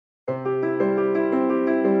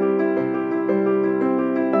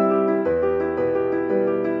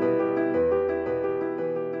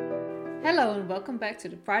welcome back to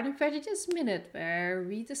the Pride and Prejudice Minute, where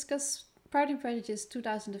we discuss Pride and Prejudice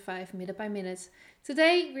 2005 minute by minute.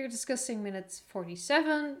 Today we're discussing minute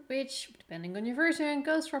 47, which, depending on your version,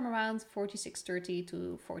 goes from around 46:30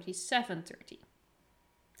 to 47:30.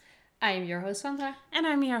 I am your host, Sandra. And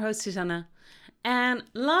I'm your host, Susanna. And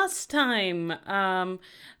last time,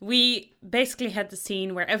 we basically had the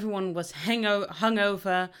scene where everyone was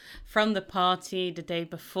hungover from the party the day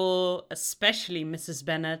before, especially Mrs.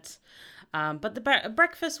 Bennet. But the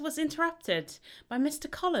breakfast was interrupted by Mr.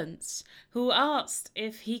 Collins, who asked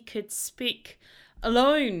if he could speak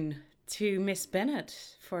alone to Miss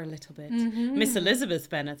Bennet for a little bit. Mm-hmm. Miss Elizabeth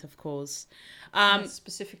Bennet, of course.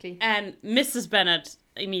 Specifically. And Mrs. Bennet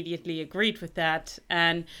immediately agreed with that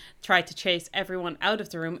and tried to chase everyone out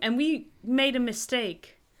of the room. And we made a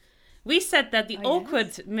mistake. We said that the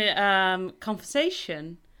awkward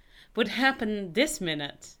conversation would happen this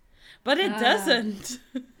minute. But it doesn't.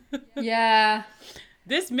 Yeah.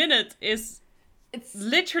 This minute it's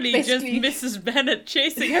literally just Mrs. Bennet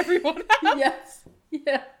chasing everyone out. Yes.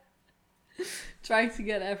 Yeah. Trying to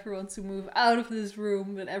get everyone to move out of this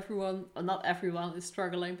room, but everyone, well, not everyone is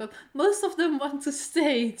struggling, but most of them want to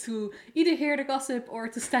stay to either hear the gossip or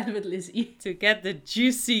to stand with Lizzie. To get the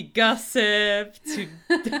juicy gossip,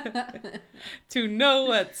 to know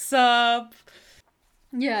what's up.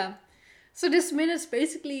 Yeah. So this minute,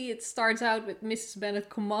 basically, it starts out with Mrs. Bennet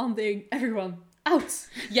commanding everyone out.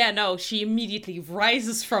 Yeah, no, she immediately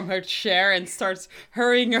rises from her chair and starts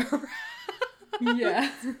hurrying around. Yeah.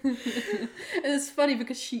 And it's funny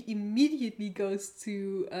because she immediately goes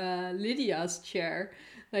to Lydia's chair.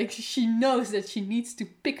 Like, she knows that she needs to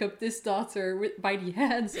pick up this daughter by the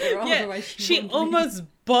hands, or otherwise she won't almost leave.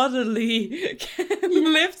 Bodily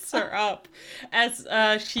lifts her up as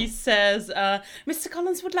she says, Mr.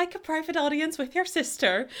 Collins would like a private audience with your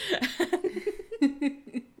sister.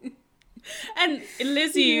 And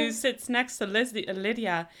Lizzie, who sits next to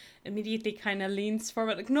Lydia, immediately kind of leans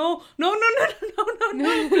forward, like, no,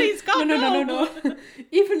 please, God, no.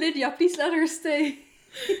 Even Lydia, please let her stay.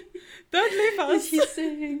 Don't leave us. And she's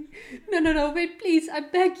saying, no, wait, please, I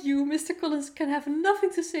beg you, Mr. Collins can have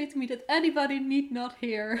nothing to say to me that anybody need not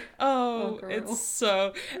hear. Oh, it's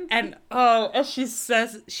so, and as she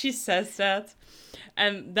says that.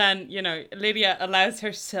 And then, Lydia allows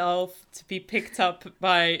herself to be picked up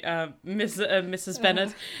by Mrs.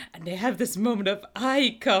 Bennet. And they have this moment of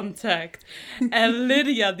eye contact. And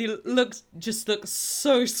Lydia looks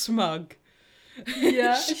so smug.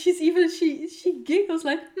 Yeah, she giggles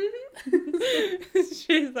like,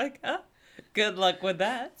 She's like, good luck with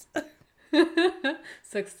that.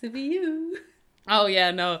 Sucks to be you. Oh,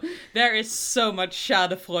 yeah, no. There is so much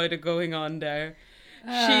Schadenfreude going on there.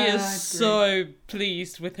 She is so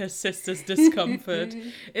pleased with her sister's discomfort.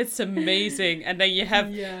 It's amazing. And then you have,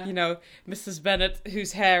 Mrs. Bennet,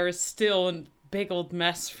 whose hair is still a big old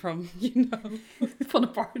mess from, from the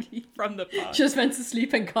party. Just went to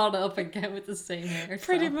sleep and got up again with the same hair.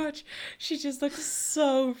 Pretty much. She just looks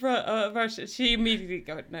so rushed. She immediately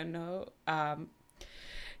goes, no.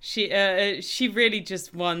 She really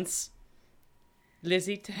just wants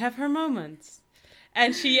Lizzie to have her moments.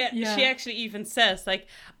 And she actually even says, like,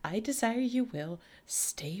 I desire you will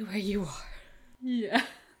stay where you are. Yeah.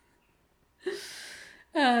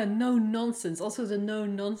 No nonsense. Also the no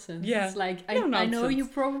nonsense. Yeah. It's like, I know you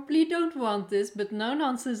probably don't want this, but no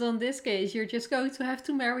nonsense on this case. You're just going to have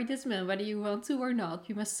to marry this man, whether you want to or not.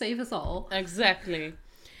 You must save us all. Exactly.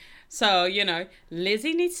 So,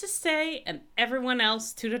 Lizzie needs to stay and everyone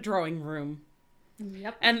else to the drawing room.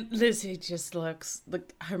 Yep. And Lizzie just looks,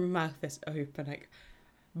 like, her mouth is open, like,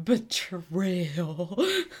 betrayal.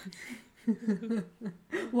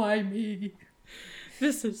 Why me?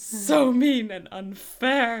 This is so mean and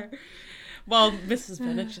unfair. While Mrs.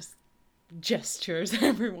 Bennet just gestures at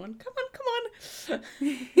everyone, come on.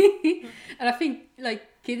 And I think, like,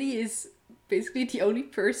 Kitty is basically the only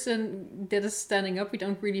person that is standing up. We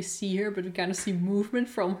don't really see her, but we kind of see movement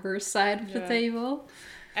from her side of the table.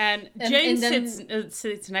 And Jane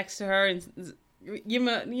sits next to her and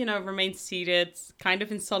remains seated, kind of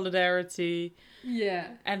in solidarity. Yeah.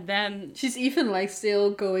 And then she's even, like, still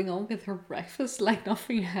going on with her breakfast like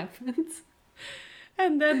nothing happened.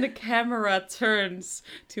 And then the camera turns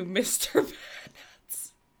to Mr.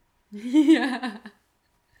 Bennet. Yeah.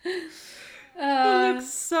 He looks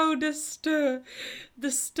so disturbed.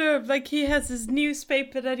 Like he has his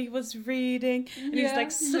newspaper that he was reading, and he's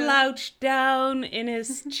like slouched down in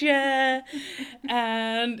his chair,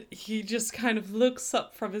 and he just kind of looks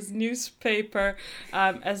up from his newspaper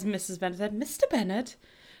as Mrs. Bennet said, "Mr. Bennet,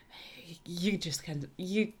 you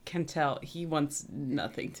can tell he wants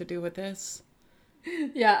nothing to do with this."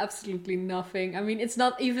 Yeah, absolutely nothing. I mean, it's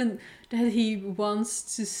not even that he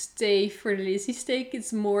wants to stay for the Lizzie's sake.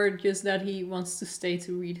 It's more just that he wants to stay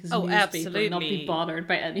to read his Oh, newspaper and not be absolutely. bothered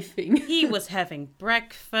by anything. He was having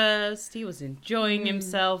breakfast, he was enjoying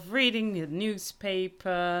himself, reading the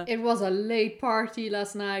newspaper, It was a late party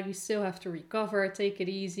last night. We still have to recover. Take it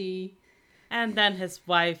easy. and then his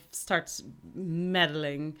wife starts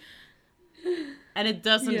meddling. And it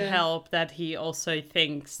doesn't Yeah. help that he also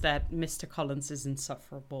thinks that Mr. Collins is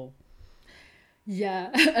insufferable. Yeah,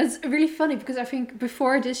 it's really funny because I think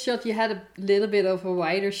before this shot you had a little bit of a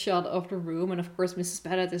wider shot of the room, and of course Mrs.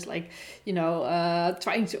 Bennet is like,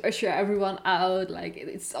 trying to usher everyone out, like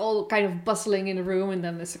it's all kind of bustling in the room, and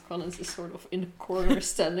then Mr. Collins is sort of in the corner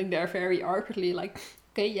standing there very awkwardly, like,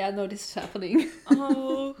 okay, yeah, no, this is happening.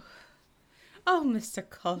 Oh, oh, Mr.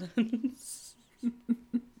 Collins.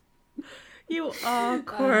 You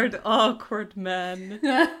awkward, awkward man.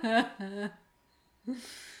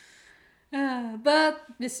 But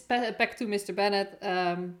back to Mr. Bennet,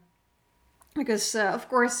 because of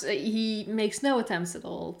course he makes no attempts at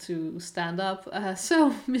all to stand up.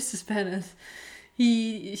 So Mrs. Bennet,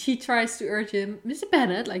 she tries to urge him, Mr.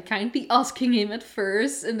 Bennet, like kindly asking him at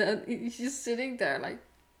first, and then he's just sitting there like,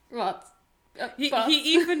 what? He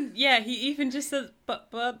even just says, but.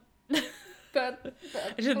 but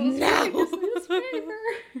I said, was no. reading his newspaper.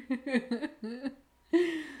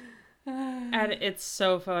 And it's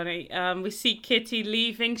so funny. We see Kitty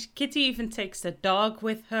leaving. Kitty even takes the dog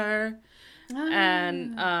with her.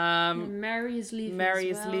 And Mary is leaving. Mary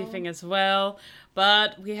is leaving as well.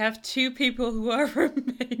 But we have two people who are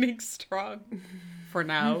remaining strong for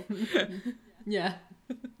now. Yeah.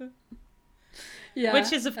 Yeah.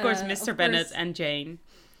 Which is, of course, Mr. Of Bennet course, and Jane.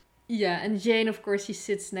 yeah, and Jane, of course, she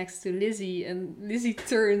sits next to Lizzie, and Lizzie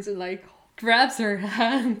turns and like grabs her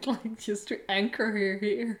hand, like just to anchor her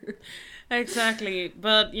here. Exactly.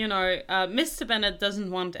 But, Mr. Bennet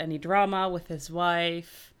doesn't want any drama with his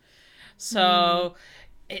wife. So,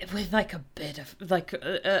 with like a bit of, like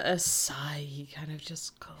a sigh, he kind of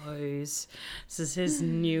just goes. This is his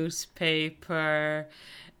newspaper.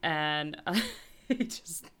 And he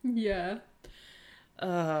just, Yeah.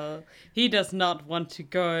 he does not want to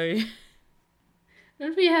go.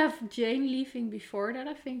 Don't we have Jane leaving before that?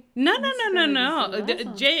 I think. No. Mr. Bennet is the last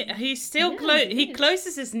one. Jay, he still Yeah, he it is.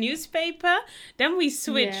 closes his newspaper. Then we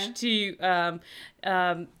switch Yeah. to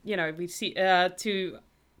we see to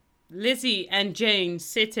Lizzie and Jane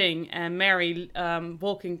sitting and Mary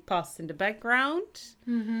walking past in the background.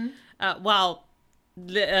 Mm-hmm. While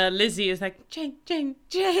Lizzie is like, Jane,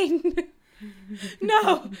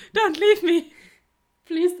 no, don't leave me.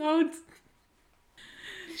 Please don't.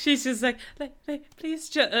 She's just like, please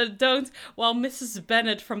don't. While Mrs.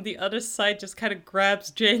 Bennet from the other side just kind of grabs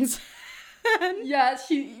Jane's hand. Yeah,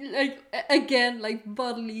 she like again like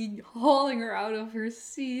bodily hauling her out of her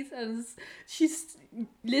seat, and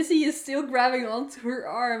Lizzie is still grabbing onto her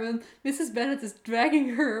arm, and Mrs. Bennet is dragging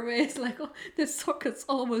her away. It's like, oh, the sockets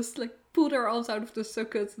almost like pulled her arms out of the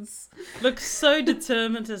sockets. It's... Looks so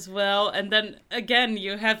determined as well. And then again,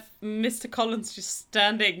 you have Mr. Collins just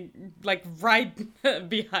standing like right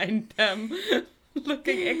behind them,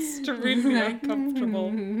 looking extremely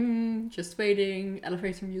uncomfortable. Just waiting,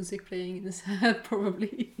 elevator music playing in his head,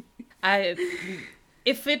 probably.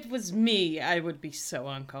 If it was me, I would be so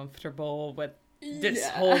uncomfortable with this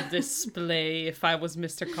whole display if I was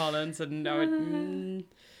Mr. Collins and know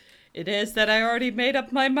it is that I already made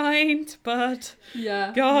up my mind, but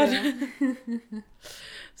Yeah. God. Yeah.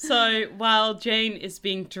 So while Jane is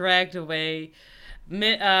being dragged away,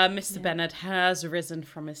 Mr. Bennet has risen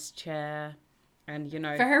from his chair, and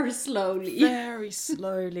Very slowly. very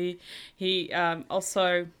slowly. He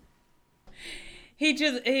also he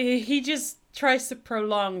just tries to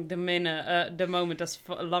prolong the moment as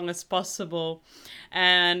long as possible,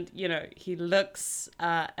 and he looks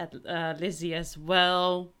at Lizzie as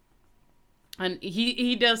well. And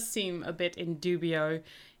he does seem a bit in dubio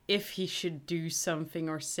if he should do something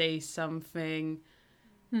or say something.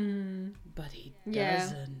 But he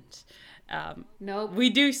doesn't. Nope. We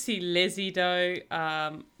do see Lizzie, though,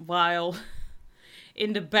 while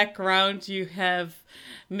in the background you have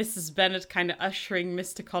Mrs. Bennet kind of ushering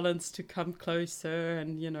Mr. Collins to come closer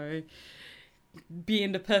and, be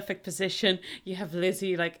in the perfect position. You have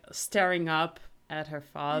Lizzie, like, staring up at her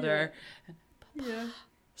father. Yeah.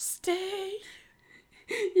 Stay.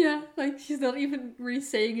 Yeah, like she's not even really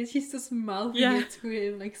saying it, she's just mouthing it to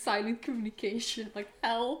him, like silent communication, like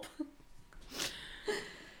help.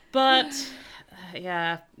 But,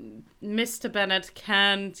 Mr. Bennet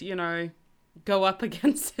can't, go up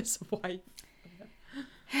against his wife.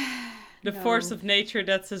 the No. force of nature,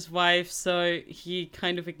 that's his wife, so he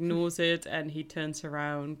kind of ignores it and he turns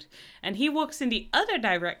around. And he walks in the other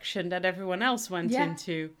direction that everyone else went Yeah.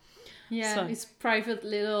 into. Yeah, So- his private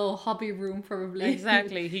little hobby room probably.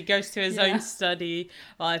 Exactly. He goes to his Yeah. own study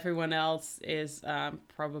while everyone else is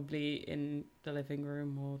probably in the living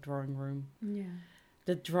room or drawing room. Yeah.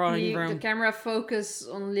 The drawing The room. camera focus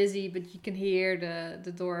on Lizzie, but you can hear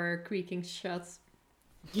the door creaking shut.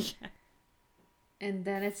 Yeah. And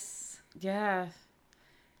then it's... Yeah.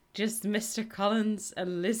 Just Mr. Collins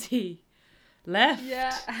and Lizzie left.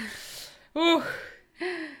 Yeah. Ooh.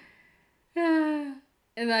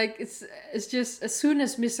 And like it's just as soon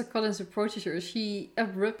as Mr. Collins approaches her, she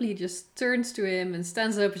abruptly just turns to him and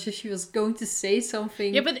stands up as if she was going to say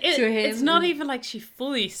something Yeah, but to him. it's not and even like she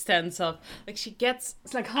fully stands up. Like she gets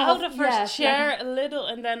It's like out of her yeah, chair a little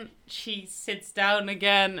and then she sits down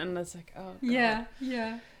again and it's like, oh God. Yeah,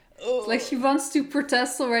 yeah. Oh. It's like she wants to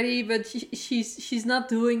protest already, but she's not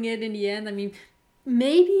doing it in the end. I mean,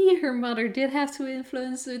 maybe her mother did have to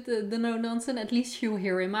influence with the no nonsense. At least she'll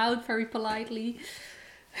hear him out very politely.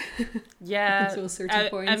 Yeah. Until a certain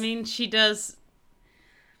point. I mean, she does.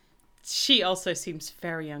 She also seems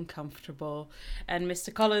very uncomfortable, and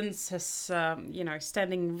Mr. Collins is,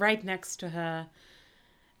 standing right next to her,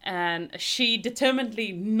 and she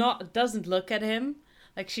determinedly doesn't look at him,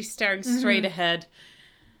 like she's staring straight ahead.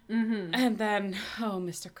 Mm-hmm. And then, oh,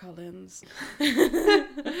 Mr. Collins,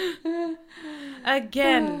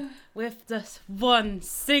 again with this one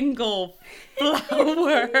single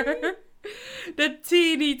flower. The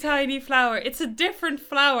teeny tiny flower. It's a different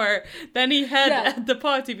flower than he had at the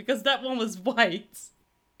party because that one was white.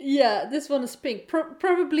 Yeah, this one is pink.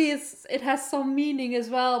 Probably it has some meaning as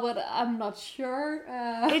well, but I'm not sure.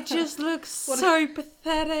 It just looks so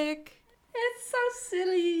pathetic. It's so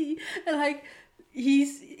silly. And like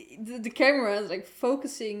the camera is like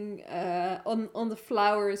focusing on the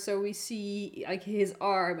flower, so we see like his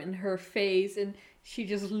arm and her face, and she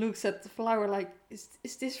just looks at the flower like, is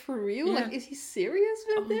this for real? Yeah. Like, is he serious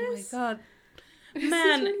with Oh this? my God. Is this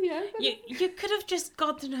Man, really happening? you could have just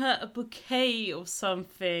gotten her a bouquet or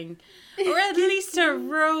something. Or at least a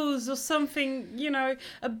rose or something,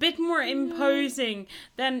 a bit more imposing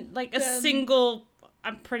than like a single,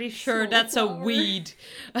 I'm pretty sure Small that's flower. a weed.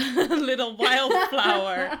 A little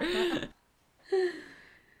wildflower.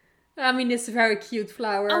 I mean, it's a very cute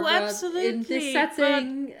flower. Oh, but absolutely, in this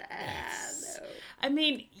setting, no. I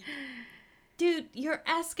mean, dude, you're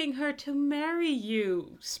asking her to marry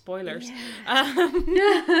you. Spoilers.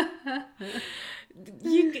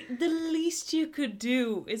 The least you could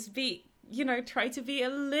do is try to be a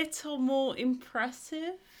little more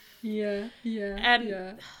impressive. Yeah. And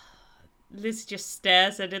yeah. Liz just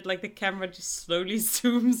stares at it like the camera just slowly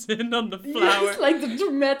zooms in on the Yeah, flower. it's like the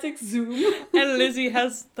dramatic zoom. And Lizzie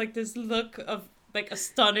has like this look of like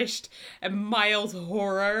astonished and mild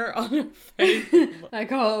horror on her face. Like,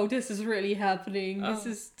 oh, this is really happening.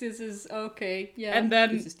 This is okay. Yeah. And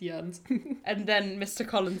then- this is the end. And then Mr.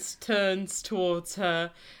 Collins turns towards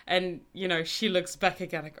her and, she looks back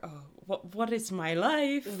again like, oh, what is my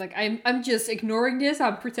life? It's like I'm just ignoring this.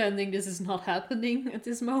 I'm pretending this is not happening at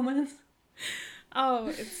this moment.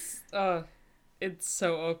 It's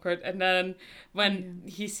so awkward. And then when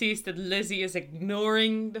he sees that Lizzie is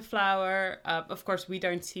ignoring the flower, of course we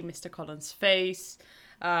don't see Mr. Collins' face,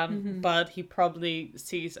 but he probably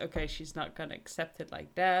sees, okay, she's not gonna accept it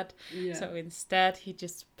like that. Yeah. So instead he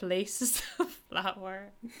just places the flower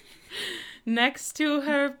next to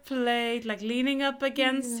her plate, like leaning up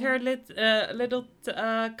against her little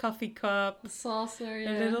coffee cup, A saucer,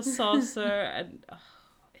 yeah. a little saucer, and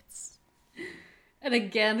And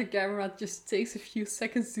again, the camera just takes a few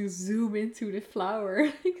seconds to zoom into the flower.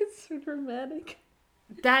 Like, it's so dramatic.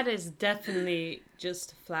 that is definitely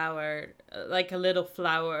just a flower, like a little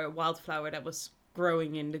flower, wildflower that was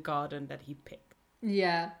growing in the garden that he picked.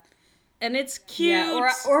 Yeah. And it's cute.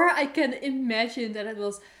 Yeah, or I can imagine that it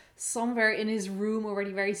was somewhere in his room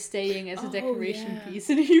already very staying as a decoration piece.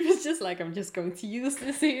 And he was just like, I'm just going to use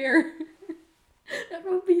this here. That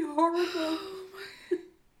would be horrible.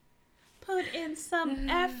 Put in some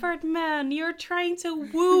effort, man. You're trying to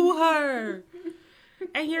woo her.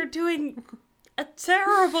 And you're doing a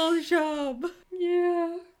terrible job.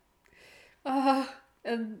 Yeah.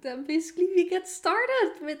 And then basically we get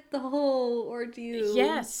started with the whole ordeal.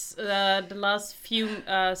 Yes, the last few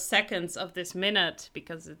seconds of this minute,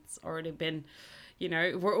 because it's already been,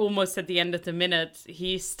 we're almost at the end of the minute.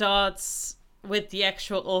 He starts with the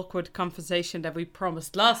actual awkward conversation that we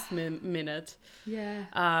promised last minute.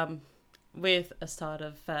 Yeah. With a sort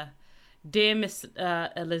of, dear Miss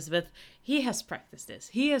Elizabeth, he has practiced this.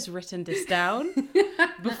 He has written this down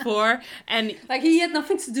before. And like, he had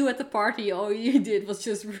nothing to do at the party. All he did was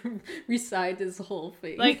just recite this whole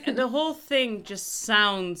thing. like, the whole thing just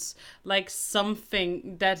sounds like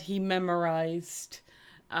something that he memorized.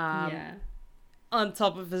 Yeah. On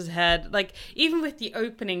top of his head, like even with the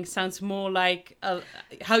opening, sounds more like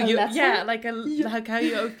how you letter? like how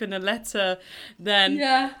you open a letter than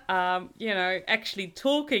actually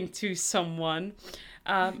talking to someone.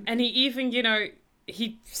 And he even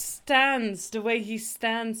he stands, the way he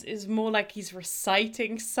stands is more like he's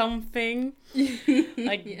reciting something.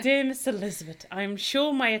 Like, dear Miss Elizabeth, I'm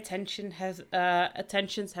sure my attentions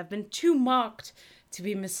have been too marked to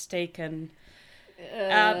be mistaken.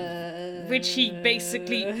 Which he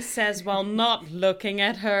basically says while not looking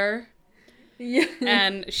at her. Yeah.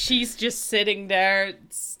 And she's just sitting there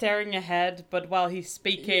staring ahead, but while he's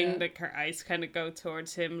speaking, like her eyes kind of go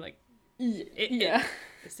towards him, like,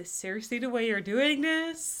 is this seriously the way you're doing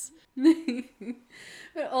this?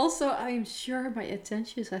 But also, I'm sure my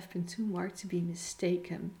attentions have been too marked to be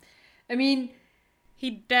mistaken. I mean,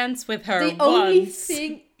 he danced with her the only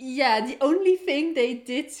thing they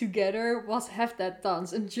did together was have that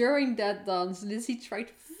dance. And during that dance, Lizzie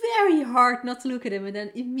tried very hard not to look at him and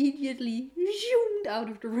then immediately zoomed out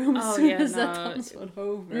of the room as soon as that dance went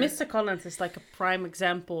over. Mr. Collins is like a prime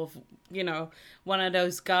example of, one of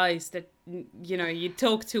those guys that, you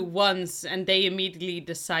talk to once and they immediately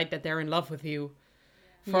decide that they're in love with you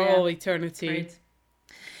for all eternity. Right.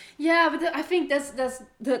 Yeah, but I think that's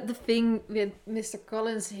the thing with Mr.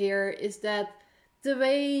 Collins here is that the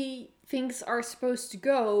way things are supposed to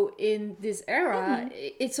go in this era,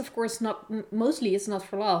 it's of course mostly it's not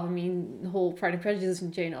for love. I mean, the whole Pride and Prejudice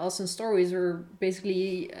and Jane Austen stories were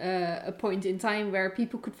basically a point in time where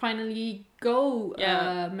people could finally go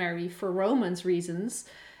marry for romance reasons.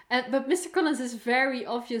 But Mr. Collins is very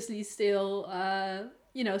obviously still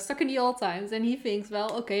stuck in the old times, and he thinks,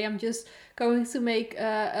 well, okay, I'm just going to make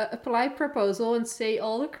a polite proposal and say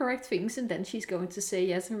all the correct things, and then she's going to say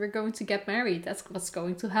yes, and we're going to get married. That's what's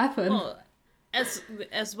going to happen. Well, as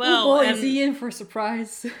well. Oh boy, is he in for a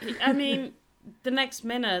surprise. I mean, the next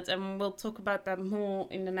minute, and we'll talk about that more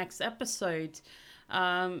in the next episode,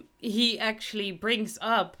 he actually brings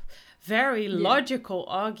up very logical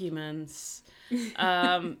arguments,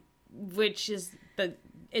 which is that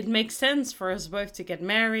it makes sense for us both to get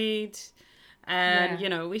married, and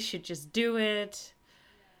we should just do it.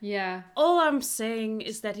 Yeah. All I'm saying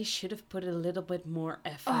is that he should have put a little bit more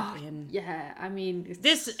effort in. Yeah, I mean,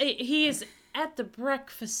 he is at the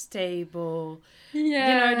breakfast table.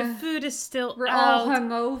 Yeah. The food is still We're out. all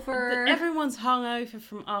hungover. Everyone's hungover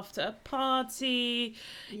from after a party.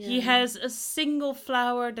 Yeah. He has a single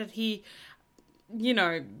flower that he,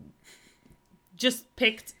 just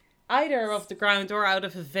picked either off the ground or out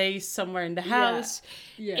of a vase somewhere in the house.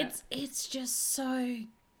 Yeah. It's just so...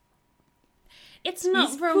 It's not...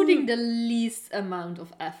 He's putting the least amount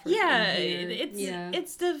of effort in here.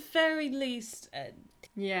 It's the very least... At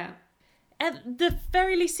the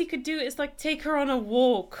very least he could do is take her on a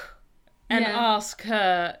walk and ask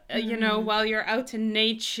her, while you're out in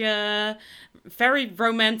nature. Very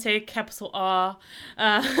romantic, capital R.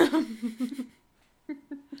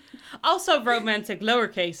 Also romantic,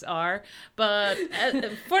 lowercase r, but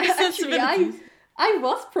for the sensibilities... I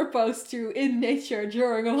was proposed to in nature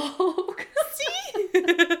during a walk. See?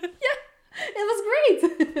 Yeah, it was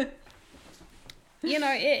great.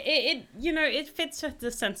 It fits with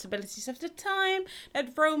the sensibilities of the time,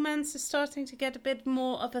 that romance is starting to get a bit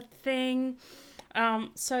more of a thing.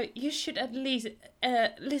 So you should at least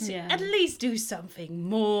at least do something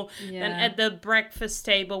more than at the breakfast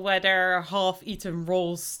table where there are half-eaten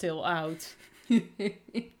rolls still out.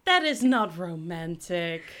 That is not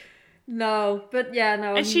romantic. No, but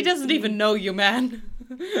no. And she doesn't even know you, man.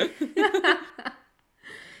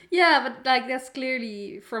 Yeah, but that's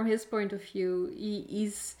clearly from his point of view.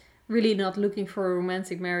 He's really not looking for a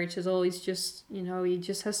romantic marriage at all. He's just, he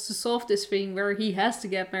just has to solve this thing where he has to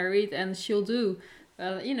get married, and she'll do.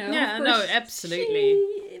 Yeah, no, absolutely.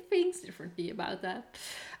 She thinks differently about that.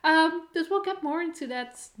 But we'll get more into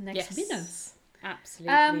that next minute.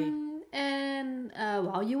 Absolutely. And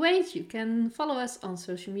while you wait, you can follow us on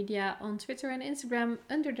social media on Twitter and Instagram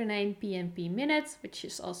under the name PNP Minute, which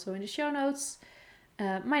is also in the show notes.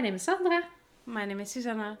 My name is Sandra. My name is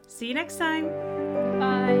Susanna. See you next time.